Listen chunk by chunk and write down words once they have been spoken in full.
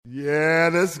Yeah,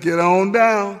 let's get on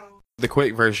down. The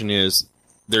quick version is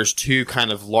there's two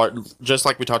kind of large, just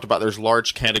like we talked about, there's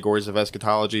large categories of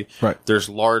eschatology. Right. There's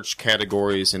large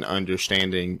categories in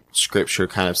understanding Scripture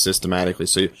kind of systematically.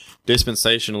 So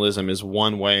dispensationalism is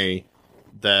one way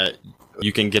that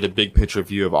you can get a big picture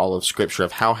view of all of Scripture,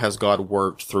 of how has God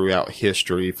worked throughout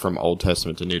history from Old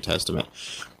Testament to New Testament.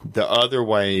 The other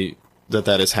way that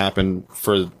has happened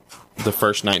for the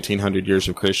first 1900 years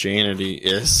of Christianity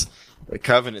is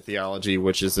covenant theology,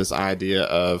 which is this idea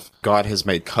of God has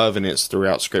made covenants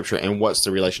throughout Scripture, and what's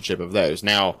the relationship of those?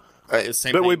 Now,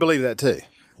 we believe that too,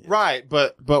 right?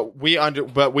 But we come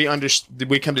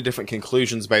to different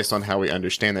conclusions based on how we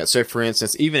understand that. So, for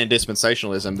instance, even in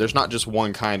dispensationalism, there's not just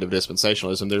one kind of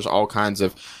dispensationalism. There's all kinds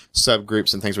of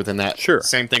subgroups and things within that. Sure.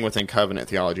 Same thing within covenant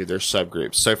theology. There's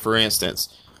subgroups. So, for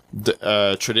instance,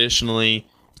 traditionally,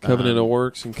 Covenant of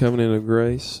works and covenant of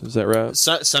grace. Is that right?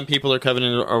 Some people are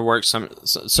covenant of works.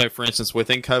 So, for instance,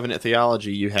 within covenant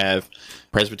theology, you have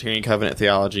Presbyterian covenant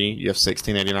theology, you have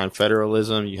 1689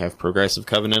 federalism, you have progressive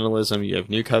covenantalism, you have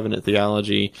new covenant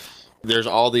theology. There's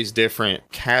all these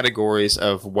different categories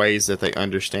of ways that they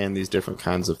understand these different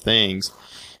kinds of things.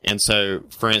 And so,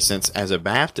 for instance, as a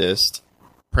Baptist,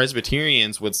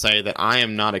 Presbyterians would say that I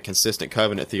am not a consistent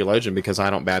covenant theologian because I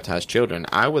don't baptize children.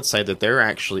 I would say that they're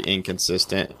actually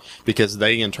inconsistent because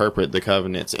they interpret the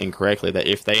covenants incorrectly, that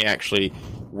if they actually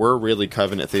were really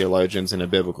covenant theologians in a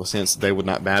biblical sense, they would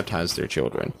not baptize their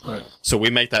children. Right. So we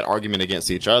make that argument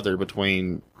against each other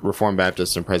between Reformed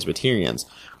Baptists and Presbyterians.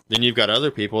 Then you've got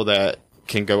other people that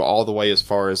can go all the way as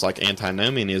far as like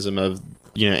antinomianism of,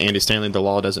 Andy Stanley, the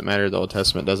law doesn't matter, the Old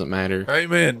Testament doesn't matter.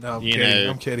 Amen. No,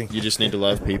 I'm kidding. You just need to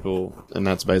love people, and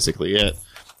that's basically it.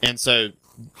 And so,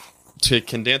 to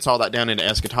condense all that down into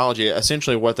eschatology,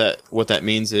 essentially what that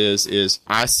means is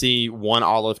I see one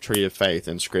olive tree of faith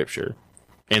in Scripture,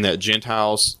 and that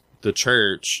Gentiles, the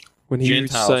church, when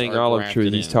he's saying olive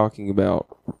tree, he's talking about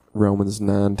Romans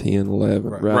 9, 10, 11,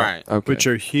 right? Right. Which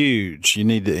are huge. You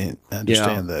need to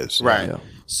understand those. Right. Yeah.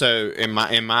 So in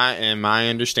my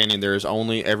understanding, there has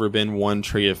only ever been one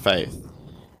tree of faith,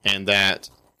 and that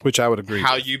which I would agree.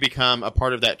 How with. you become a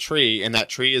part of that tree, and that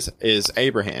tree is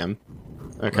Abraham.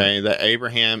 Okay, right. That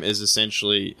Abraham is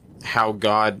essentially how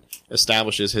God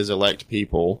establishes His elect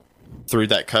people through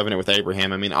that covenant with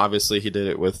Abraham. I mean, obviously He did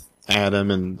it with Adam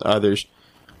and others,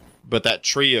 but that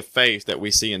tree of faith that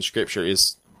we see in Scripture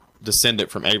is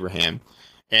descendant from Abraham.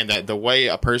 And that the way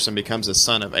a person becomes a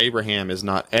son of Abraham is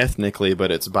not ethnically,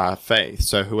 but it's by faith.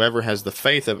 So whoever has the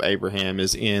faith of Abraham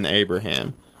is in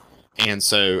Abraham. And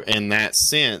so in that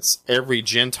sense, every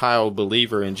Gentile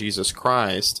believer in Jesus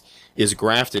Christ is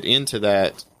grafted into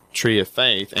that tree of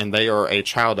faith, and they are a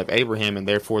child of Abraham, and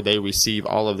therefore they receive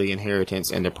all of the inheritance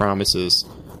and the promises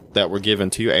that were given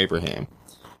to Abraham.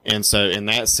 And so in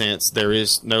that sense, there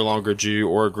is no longer Jew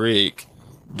or Greek.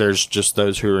 There's just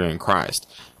those who are in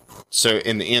Christ. So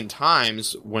in the end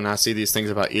times, when I see these things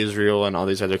about Israel and all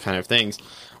these other kind of things,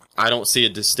 I don't see a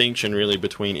distinction really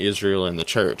between Israel and the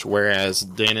church. Whereas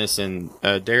Dennis and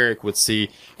Derek would see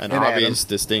an obvious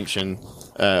distinction.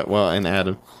 And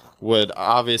Adam would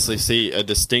obviously see a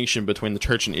distinction between the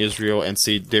church and Israel and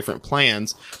see different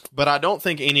plans. But I don't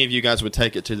think any of you guys would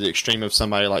take it to the extreme of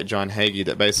somebody like John Hagee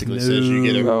that basically says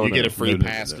you get a free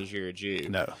pass because you're a Jew.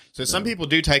 No. So some people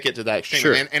do take it to that extreme.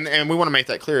 Sure. And we want to make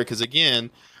that clear because,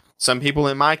 again, some people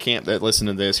in my camp that listen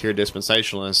to this hear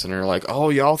dispensationalists and are like,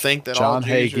 "Oh, y'all think that John all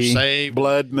Jews are saved?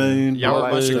 Blood Moon, Y'all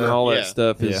all that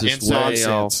stuff is Yeah. just And so-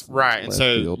 way off. Right?" And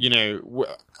so, field.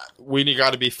 we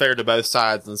got to be fair to both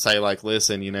sides and say, like,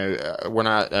 listen, we're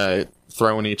not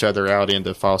throwing each other out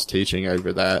into false teaching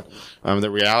over that. The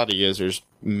reality is, there's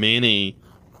many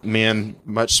men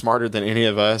much smarter than any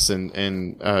of us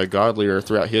and godlier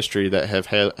throughout history that have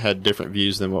had different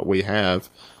views than what we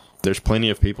have. There's plenty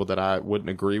of people that I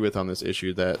wouldn't agree with on this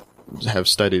issue that have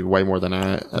studied way more than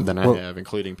I have,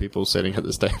 including people sitting at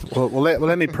this table. Well,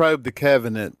 let me probe the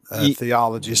covenant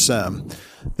theology some.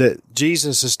 That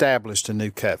Jesus established a new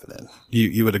covenant.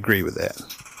 You would agree with that?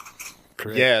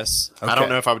 Correct? Yes. Okay. I don't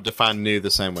know if I would define new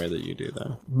the same way that you do,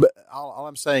 though. But all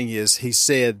I'm saying is he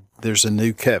said there's a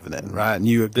new covenant, right? And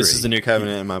you agree. This is the new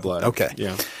covenant in my blood. Okay.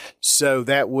 Yeah. So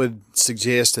that would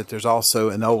suggest that there's also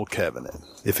an old covenant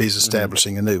if he's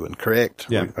establishing a new one, correct?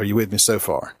 Yeah. Are you with me so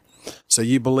far? So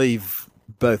you believe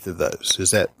both of those.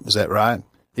 Is that right?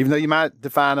 Even though you might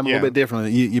define them a little bit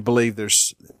differently, you believe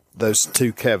there's those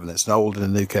two covenants, an old and a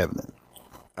new covenant.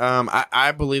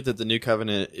 I believe that the new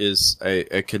covenant is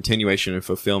a continuation and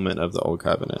fulfillment of the old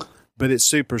covenant. But it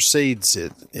supersedes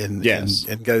it and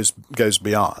goes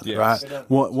beyond, Yes. right?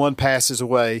 One passes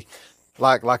away.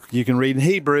 Like you can read in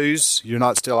Hebrews, you're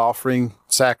not still offering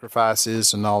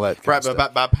sacrifices and all that. Right,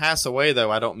 but by pass away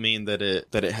though, I don't mean that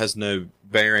it has no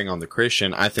bearing on the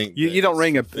Christian. I think you don't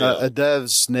wring a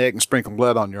dove's neck and sprinkle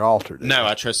blood on your altar. No,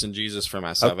 I trust in Jesus for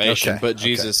my salvation, but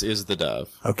Jesus is the dove.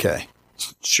 Okay,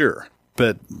 sure,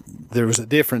 but there was a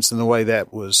difference in the way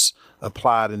that was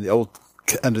applied in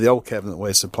under the old covenant, the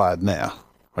way it's applied now.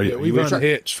 We've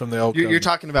unhitched from the old covenant. You're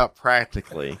talking about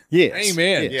practically. Yes.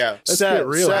 Amen. Yeah.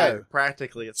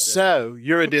 Practically, it's so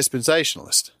you're a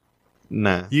dispensationalist.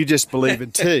 No. You just believe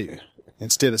in 2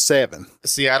 instead of 7.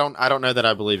 See, I don't know that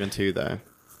I believe in 2 though.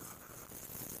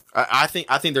 I think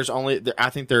there's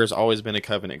always been a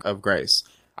covenant of grace.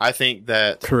 I think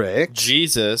that correct.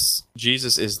 Jesus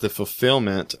is the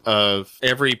fulfillment of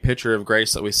every picture of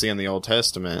grace that we see in the Old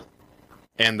Testament.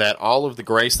 And that all of the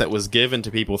grace that was given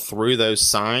to people through those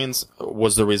signs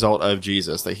was the result of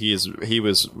Jesus. That he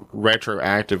was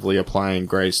retroactively applying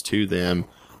grace to them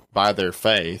by their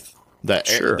faith.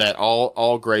 That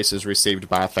all grace is received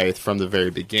by faith from the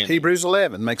very beginning. Hebrews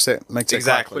 11 makes that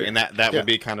exactly, and that would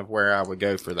be kind of where I would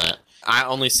go for that. I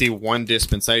only see one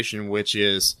dispensation, which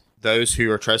is those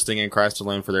who are trusting in Christ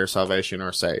alone for their salvation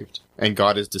are saved, and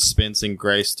God is dispensing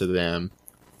grace to them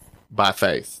by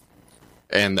faith.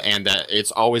 And that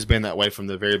it's always been that way from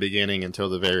the very beginning until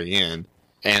the very end.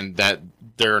 And that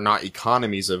there are not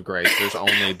economies of grace. There's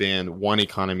only been one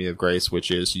economy of grace, which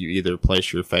is you either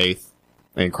place your faith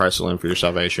in Christ alone for your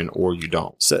salvation or you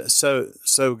don't.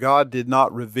 So God did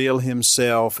not reveal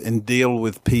himself and deal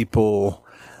with people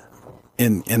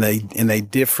in a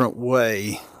different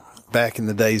way back in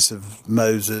the days of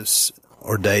Moses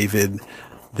or David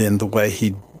than the way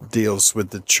he deals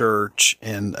with the church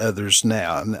and others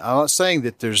now. And I'm not saying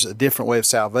that there's a different way of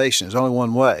salvation. There's only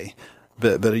one way.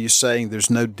 But are you saying there's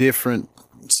no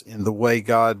difference in the way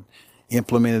God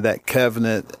implemented that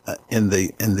covenant in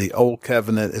the old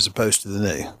covenant as opposed to the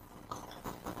new?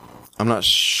 I'm not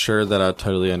sure that I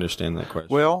totally understand that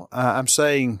question. Well, I'm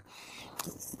saying,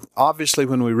 obviously,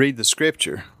 when we read the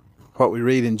Scripture, what we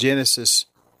read in Genesis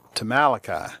to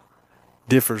Malachi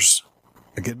differs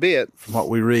a good bit from what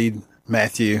we read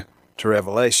Matthew to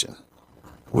Revelation.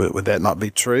 Would that not be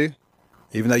true?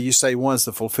 Even though you say one's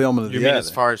the fulfillment of the other. You mean as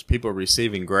far as people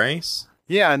receiving grace?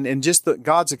 Yeah, and just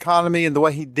God's economy and the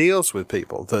way he deals with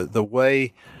people. The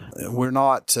way we're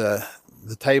not,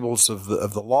 the tables of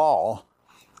the law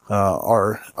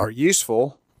are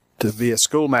useful to be a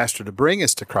schoolmaster to bring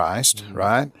us to Christ,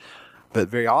 right? But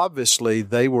very obviously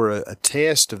they were a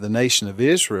test of the nation of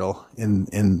Israel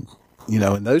in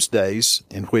those days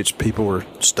in which people were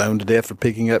stoned to death for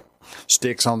picking up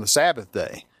sticks on the Sabbath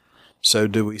day. So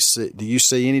do you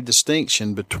see any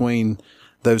distinction between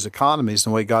those economies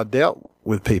and the way God dealt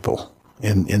with people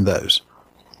in those?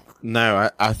 No,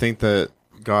 I think that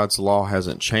God's law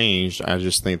hasn't changed. I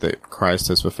just think that Christ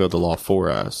has fulfilled the law for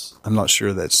us. I'm not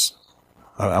sure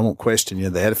I won't question you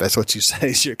that if that's what you say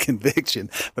is your conviction,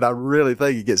 but I really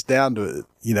think it gets down to,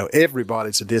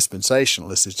 everybody's a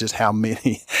dispensationalist. It's just how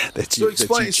many that you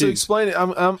choose. So explain it.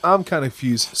 I'm kind of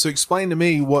confused. So explain to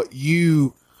me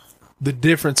the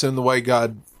difference in the way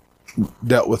God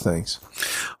dealt with things.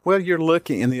 Well, you're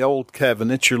looking in the old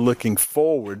covenant, you're looking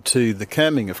forward to the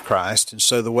coming of Christ. And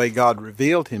so the way God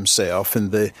revealed himself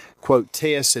and the quote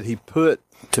tests that he put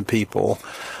to people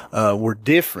were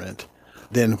different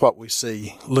than what we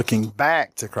see looking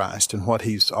back to Christ and what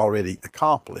he's already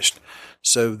accomplished.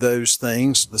 So those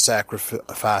things, the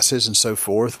sacrifices and so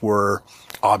forth, were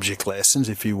object lessons,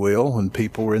 if you will, when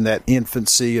people were in that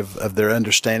infancy of their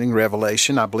understanding,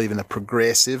 revelation. I believe in a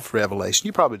progressive revelation.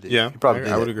 You probably do. Yeah, you probably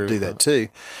I would agree do with that too.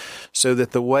 So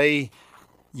that the way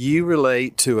you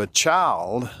relate to a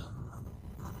child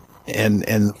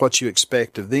and what you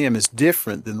expect of them is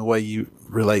different than the way you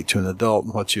relate to an adult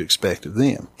and what you expect of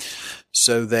them.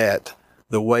 So that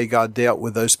the way God dealt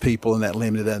with those people in that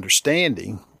limited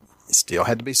understanding still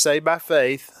had to be saved by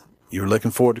faith. You were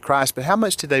looking forward to Christ, but how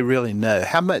much did they really know?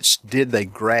 How much did they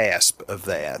grasp of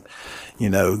that?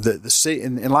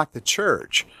 And like the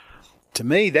church, to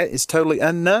me, that is totally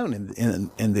unknown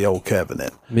in the old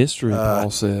covenant. Mystery, Paul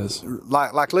says.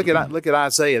 Like look at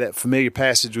Isaiah, that familiar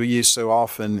passage we use so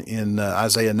often in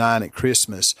Isaiah 9 at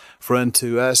Christmas. For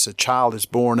unto us a child is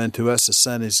born, unto us a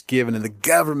son is given, and the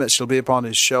government shall be upon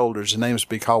his shoulders. His name shall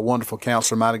be called Wonderful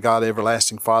Counselor, Mighty God,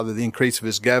 Everlasting Father. The increase of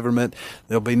his government,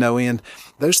 there'll be no end.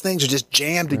 Those things are just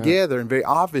jammed together, and very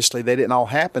obviously they didn't all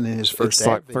happen in his first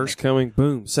advent. It's like first coming,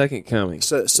 boom, second coming.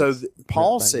 So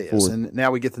Paul says, and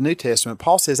now we get the New Testament,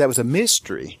 Paul says that was a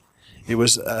mystery. It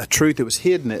was a truth that was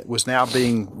hidden. It was now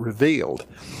being revealed.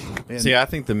 See, I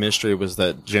think the mystery was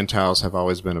that Gentiles have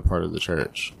always been a part of the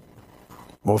church.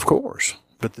 Well, of course.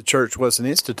 But the church wasn't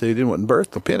instituted and wasn't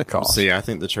birthed till Pentecost. See, I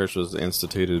think the church was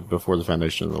instituted before the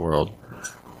foundation of the world.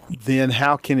 Then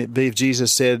how can it be if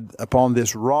Jesus said, upon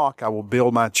this rock I will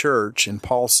build my church, and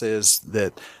Paul says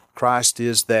that Christ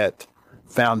is that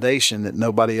foundation that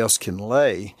nobody else can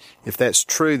lay? If that's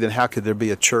true, then how could there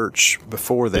be a church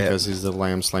before that? Because he's the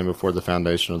lamb slain before the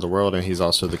foundation of the world, and he's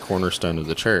also the cornerstone of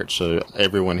the church. So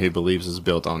everyone who believes is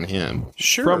built on him.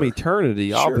 Sure. From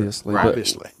eternity, Sure. obviously. Right. But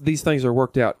Obviously. these things are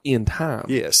worked out in time.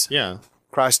 Yes. Yeah.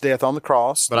 Christ's death on the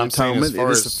cross, But the I'm saying atonement, as far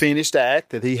it is as- a finished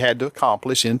act that he had to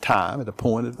accomplish in time, at a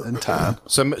point in time.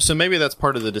 So maybe that's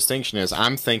part of the distinction is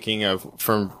I'm thinking of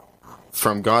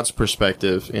from God's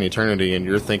perspective in eternity, and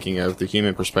you're thinking of the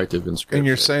human perspective in Scripture. And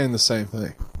you're saying the same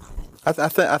thing. I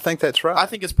think that's right. I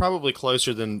think it's probably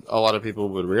closer than a lot of people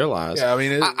would realize. Yeah, I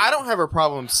mean, I don't have a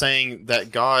problem saying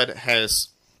that God has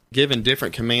given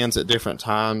different commands at different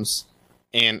times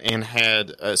and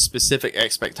had specific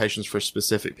expectations for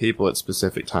specific people at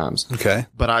specific times. Okay.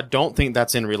 But I don't think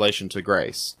that's in relation to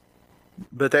grace.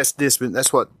 But that's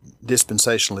what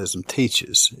dispensationalism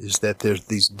teaches, is that there's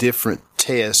these different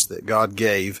tests that God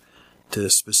gave to a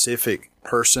specific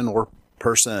person or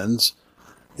persons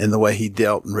in the way he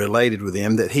dealt and related with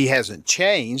them, that he hasn't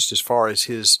changed as far as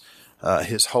his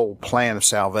whole plan of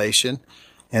salvation.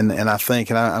 And I think,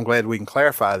 and I'm glad we can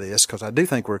clarify this, because I do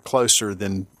think we're closer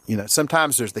than,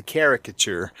 sometimes there's the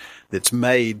caricature that's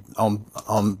made on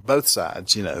both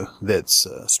sides, that's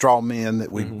straw men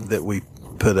that we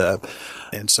put up.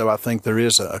 And so I think there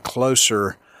is a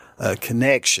closer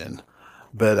connection.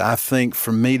 But I think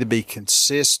for me to be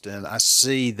consistent, I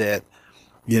see that,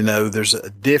 there's a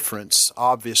difference,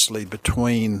 obviously,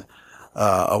 between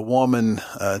a woman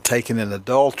taken in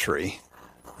adultery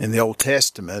in the Old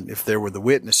Testament. If there were the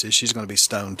witnesses, she's going to be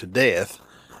stoned to death,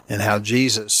 and how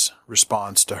Jesus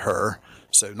responds to her.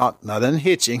 So not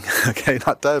unhitching, okay,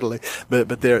 not totally,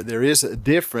 but there is a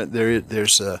different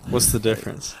there's a. What's the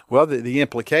difference? Well, the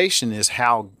implication is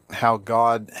how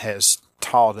God has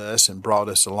taught us and brought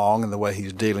us along, and the way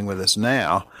He's dealing with us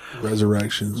now.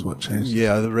 Resurrection is what changed.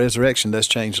 Yeah, the resurrection does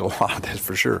change a lot, that's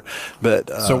for sure. But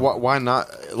So why not?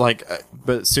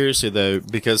 But seriously though,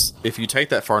 because if you take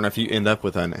that far enough, you end up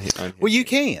with well, you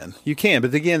can,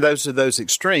 but again, those are those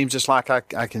extremes. Just like I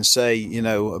can say,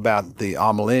 about the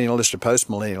amillennialist or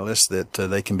postmillennialist, that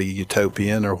they can be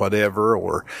utopian or whatever,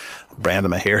 or brand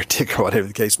them a heretic or whatever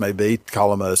the case may be. Call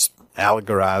them a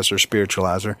allegorizer,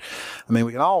 spiritualizer. I mean,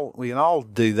 we can all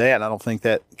do that. I don't think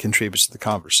that contributes to the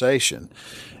conversation.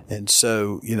 And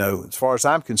so, as far as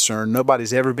I'm concerned,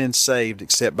 nobody's ever been saved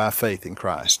except by faith in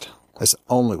Christ. That's the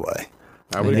only way.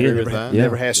 I would agree with that.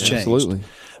 Never has changed. Absolutely.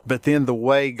 But then the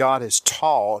way God has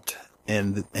taught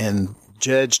and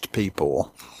judged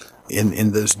people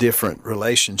in those different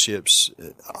relationships,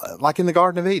 like in the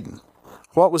Garden of Eden,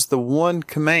 what was the one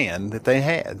command that they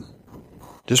had?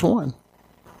 Just one.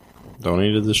 Don't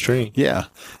eat of this tree. Yeah.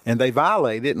 And they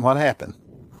violated it, and what happened?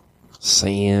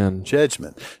 Sin.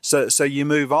 Judgment. So you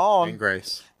move on. And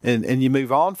grace. And you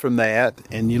move on from that,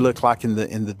 and you look like in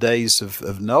the days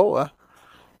of Noah,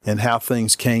 and how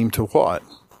things came to what?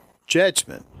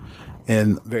 Judgment.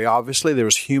 And very obviously there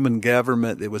was human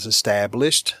government that was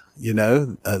established,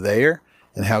 there,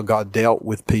 and how God dealt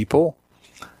with people.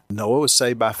 Noah was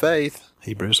saved by faith,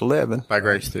 Hebrews 11. By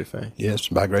grace through faith. Yes,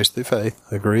 by grace through faith.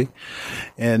 Agree.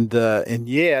 And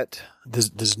yet,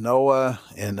 does Noah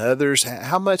and others,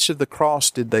 how much of the cross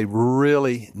did they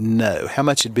really know? How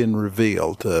much had been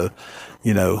revealed,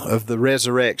 of the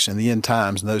resurrection, the end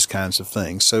times, and those kinds of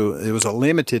things? So it was a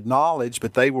limited knowledge,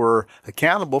 but they were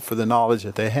accountable for the knowledge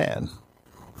that they had.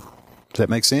 Does that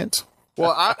make sense?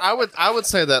 Well, I would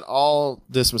say that all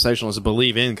dispensationalists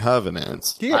believe in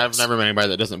covenants. Yes. I've never met anybody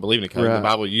that doesn't believe in a covenant. Right.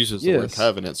 The Bible uses the word Yes.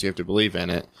 covenants. You have to believe in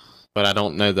it. But I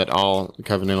don't know that all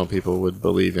covenantal people would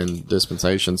believe in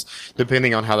dispensations,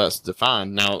 depending on how that's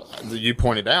defined. Now, you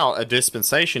pointed out a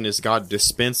dispensation is God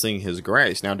dispensing His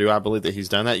grace. Now, do I believe that He's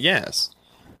done that? Yes.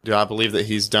 Do I believe that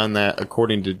He's done that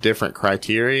according to different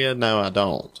criteria? No, I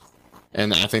don't.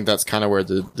 And I think that's kind of where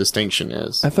the distinction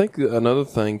is. I think another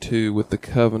thing, too, with the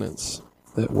covenants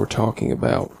that we're talking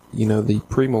about, the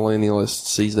premillennialist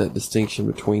sees that distinction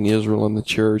between Israel and the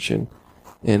church, and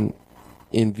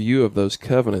in view of those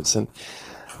covenants. And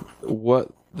what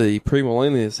the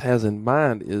premillennialist has in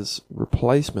mind is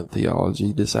replacement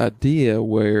theology, this idea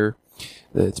where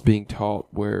that's being taught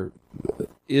where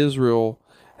Israel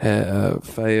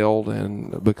failed,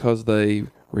 and because they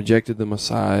rejected the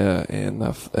Messiah, and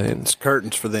It's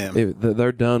curtains for them.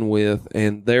 they're done with,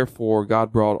 and therefore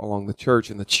God brought along the church,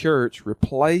 and the church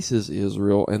replaces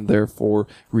Israel, and therefore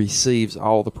receives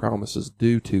all the promises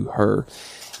due to her.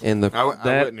 And I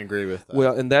wouldn't agree with that.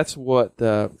 well, and that's what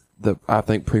I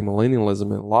think premillennialism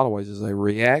in a lot of ways is a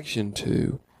reaction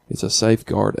to. It's a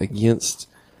safeguard against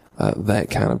that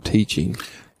kind of teaching.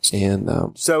 And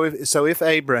So if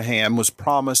Abraham was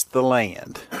promised the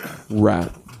land, right.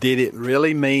 did it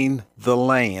really mean the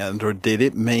land, or did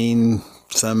it mean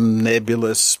some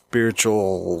nebulous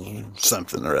spiritual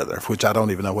something or other, which I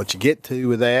don't even know what you get to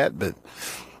with that, but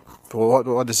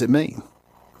what does it mean?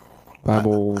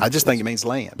 Bible I just think it means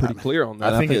land. pretty clear on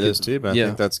that. I think it is too, but yeah. I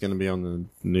think that's going to be on the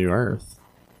new earth.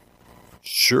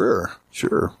 Sure.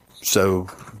 So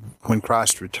when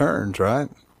Christ returns, right?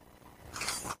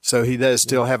 So he does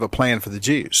still have a plan for the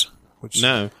Jews. Which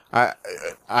No,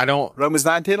 I don't. Romans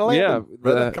 9, 10, 11. Yeah,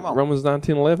 Brother, come on. Romans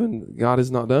 19:11. God is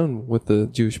not done with the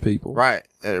Jewish people. Right,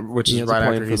 which He is has a right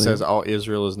plan after for he them. says all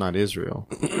Israel is not Israel.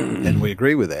 And we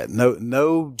agree with that.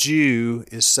 No Jew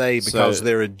is saved because So-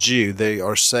 they're a Jew. They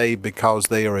are saved because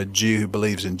they are a Jew who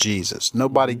believes in Jesus.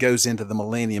 Nobody goes into the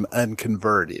millennium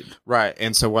unconverted. Right,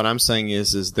 and so what I'm saying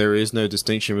is there is no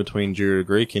distinction between Jew or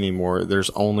Greek anymore. There's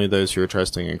only those who are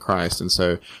trusting in Christ, and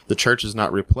so the church is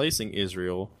not replacing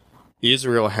Israel.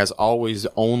 Israel has always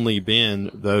only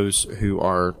been those who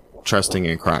are trusting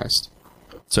in Christ.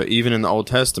 So even in the Old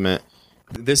Testament,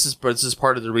 this is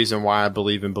part of the reason why I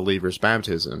believe in believers'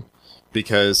 baptism,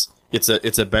 because it's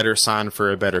a better sign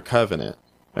for a better covenant.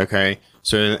 Okay,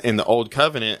 so in the Old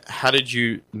Covenant, how did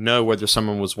you know whether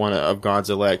someone was one of God's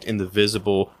elect in the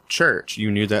visible church? You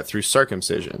knew that through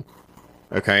circumcision.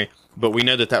 Okay, but we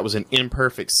know that was an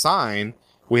imperfect sign.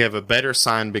 We have a better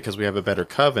sign because we have a better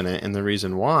covenant, and the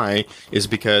reason why is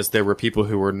because there were people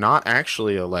who were not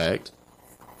actually elect.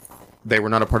 They were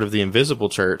not a part of the invisible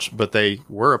church, but they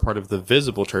were a part of the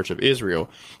visible church of Israel.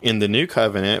 In the new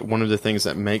covenant, one of the things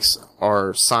that makes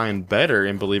our sign better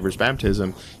in believers'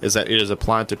 baptism is that it is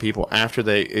applied to people after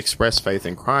they express faith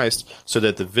in Christ, so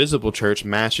that the visible church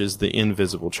matches the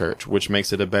invisible church, which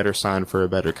makes it a better sign for a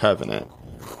better covenant.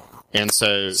 And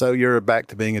so So you're back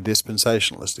to being a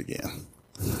dispensationalist again.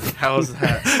 how is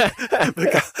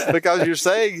that? Because you're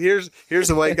saying here's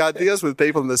the way God deals with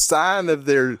people, and the sign of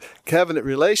their covenant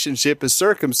relationship is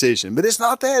circumcision. But it's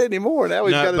not that anymore. Now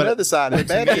we've No, got but- another sign of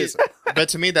baptism. But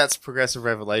to me, that's progressive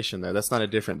revelation, though. That's not a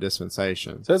different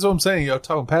dispensation. So that's what I'm saying. Y'all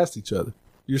talking past each other.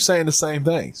 You're saying the same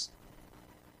things.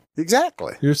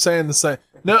 Exactly. You're saying the same.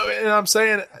 No, and I'm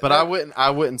saying. But I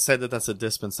wouldn't say that that's a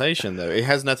dispensation, though. It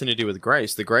has nothing to do with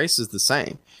grace. The grace is the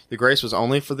same. The grace was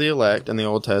only for the elect in the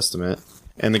Old Testament,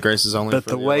 and the grace is only But for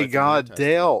the the way elect in the New God Testament.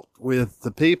 dealt with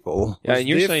the people, Yeah, was and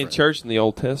you're saying different. church in the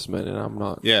Old Testament, and I'm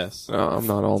not. Yes. I'm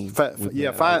not on. with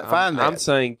Yeah, that. find that. I'm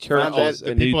saying church Find that. is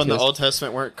The a New people in the Testament. Old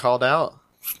Testament weren't called out.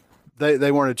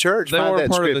 They weren't a church. They Find weren't that in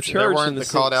part of the Scripture. They church. weren't in the the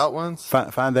called sense- out ones.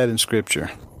 Find that in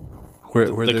Scripture. Where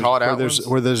The there's, called out where there's, ones?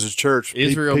 where there's a church.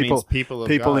 Israel people, means people of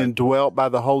people God. indwelt by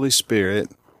the Holy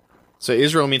Spirit. So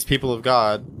Israel means people of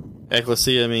God.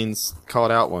 Ecclesia means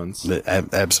called out ones.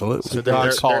 Absolutely. So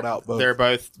God's called out both.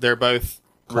 They're both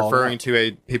Called referring out. to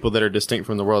a people that are distinct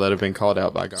from the world that have been called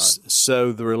out by God.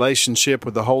 So the relationship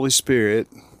with the Holy Spirit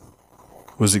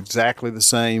was exactly the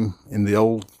same in the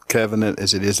Old Covenant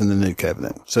as it is in the New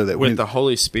Covenant. So that With the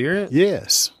Holy Spirit,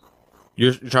 yes,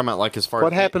 you're talking about like as far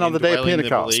what as happened on the day of indwelling the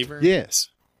Pentecost? believer?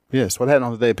 Yes, what happened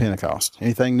on the day of Pentecost?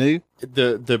 Anything new?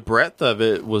 The breadth of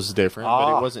it was different,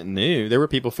 but it wasn't new. There were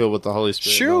people filled with the Holy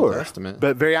Spirit in the Old Sure, Testament.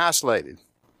 but very isolated.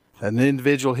 An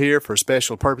individual here for a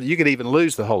special purpose. You could even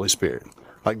lose the Holy Spirit,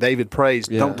 like David prays.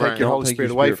 Yeah, Don't take right. your Don't Holy take your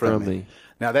Spirit away Spirit from from me. me.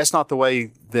 Now that's not the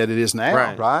way that it is now,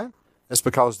 Right. right? That's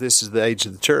because this is the age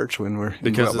of the church when we're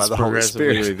because indwelt by it's the Holy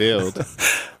progressively Spirit. revealed.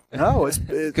 No, it's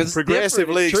it's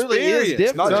progressively different. It truly is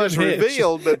experienced, not different. just Unhinged.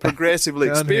 revealed, but progressively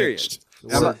experienced.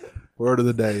 Word of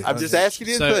the day. I'm just asking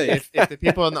you to So think. if the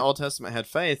people in the Old Testament had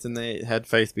faith, then they had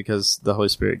faith because the Holy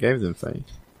Spirit gave them faith.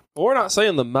 We're not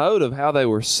saying the mode of how they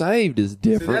were saved is See,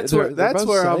 different. that's where, They're both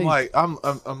I'm saved. like I'm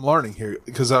learning here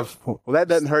because I've Well, that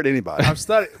doesn't hurt anybody.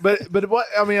 studied, but what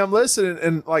I mean, I'm listening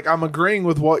and like I'm agreeing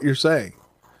with what you're saying,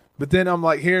 but then I'm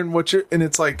like hearing what you're, and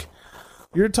it's like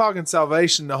you're talking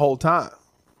salvation the whole time,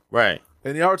 Right.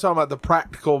 and y'all are talking about the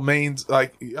practical means,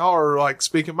 like y'all are like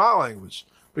speaking my language,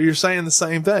 but you're saying the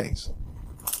same things.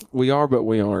 We are, but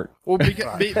we aren't. Well,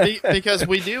 because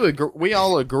we do we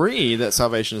all agree that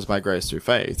salvation is by grace through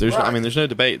faith. There's there's no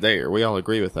debate there. We all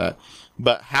agree with that.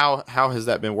 But how has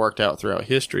that been worked out throughout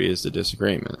history is the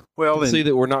disagreement. Well, then, See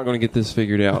that we're not going to get this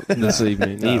figured out this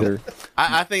evening either.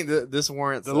 I think that this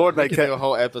warrants The Lord we may could cut- do a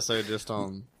whole episode just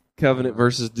on Covenant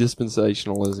versus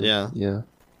dispensationalism. Yeah.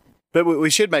 But we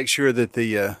should make sure that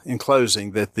in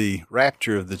closing, that the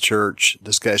rapture of the church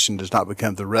discussion does not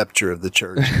become the rupture of the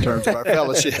church in terms of our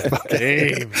fellowship.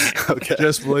 Okay. Okay.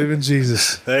 Just believe in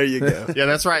Jesus. There you go. Yeah,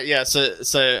 that's right. Yeah, so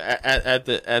at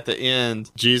the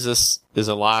end, Jesus is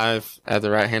alive at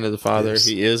the right hand of the Father. Yes.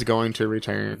 He is going to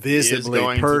return. Visibly, he is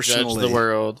going personally. to judge the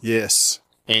world. Yes.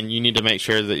 And you need to make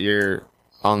sure that you're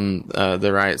on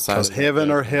the right side. Because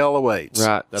heaven or hell awaits.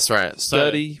 Right. That's right.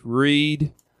 Study,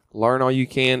 read, learn all you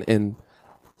can, and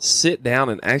sit down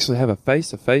and actually have a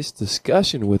face-to-face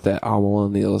discussion with that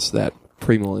amillennialist, that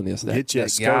premillennialist, Get you a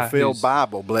that guy Schofield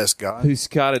Bible, bless God. who's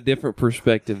got a different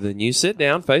perspective than you. Sit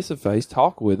down face-to-face,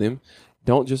 talk with him.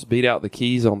 Don't just beat out the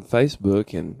keys on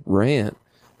Facebook and rant.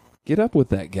 Get up with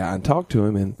that guy and talk to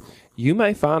him, and you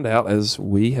may find out, as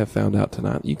we have found out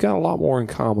tonight, you've got a lot more in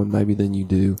common maybe than you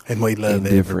do. And we love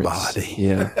in difference. everybody.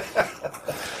 Yeah.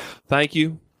 Thank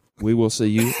you. We will see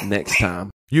you next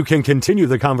time. You can continue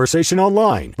the conversation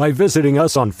online by visiting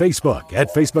us on Facebook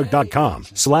at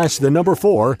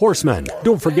facebook.com/4 Horsemen.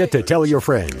 Don't forget to tell your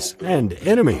friends and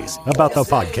enemies about the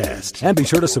podcast. And be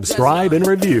sure to subscribe and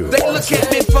review. They look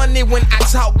at me funny when I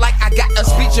talk like I got a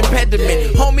speech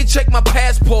impediment. Homie, check my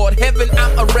passport. Heaven,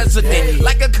 I'm a resident.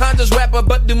 Like a conscious rapper,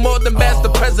 but do more than bash the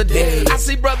president. I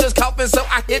see brothers coughing, so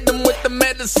I hit them with the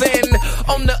medicine.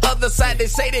 On the other side, they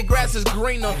say their grass is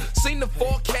greener. Seen the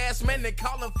forecast, man, they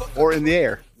calling for... Or in the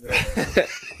air.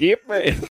 Yep, man.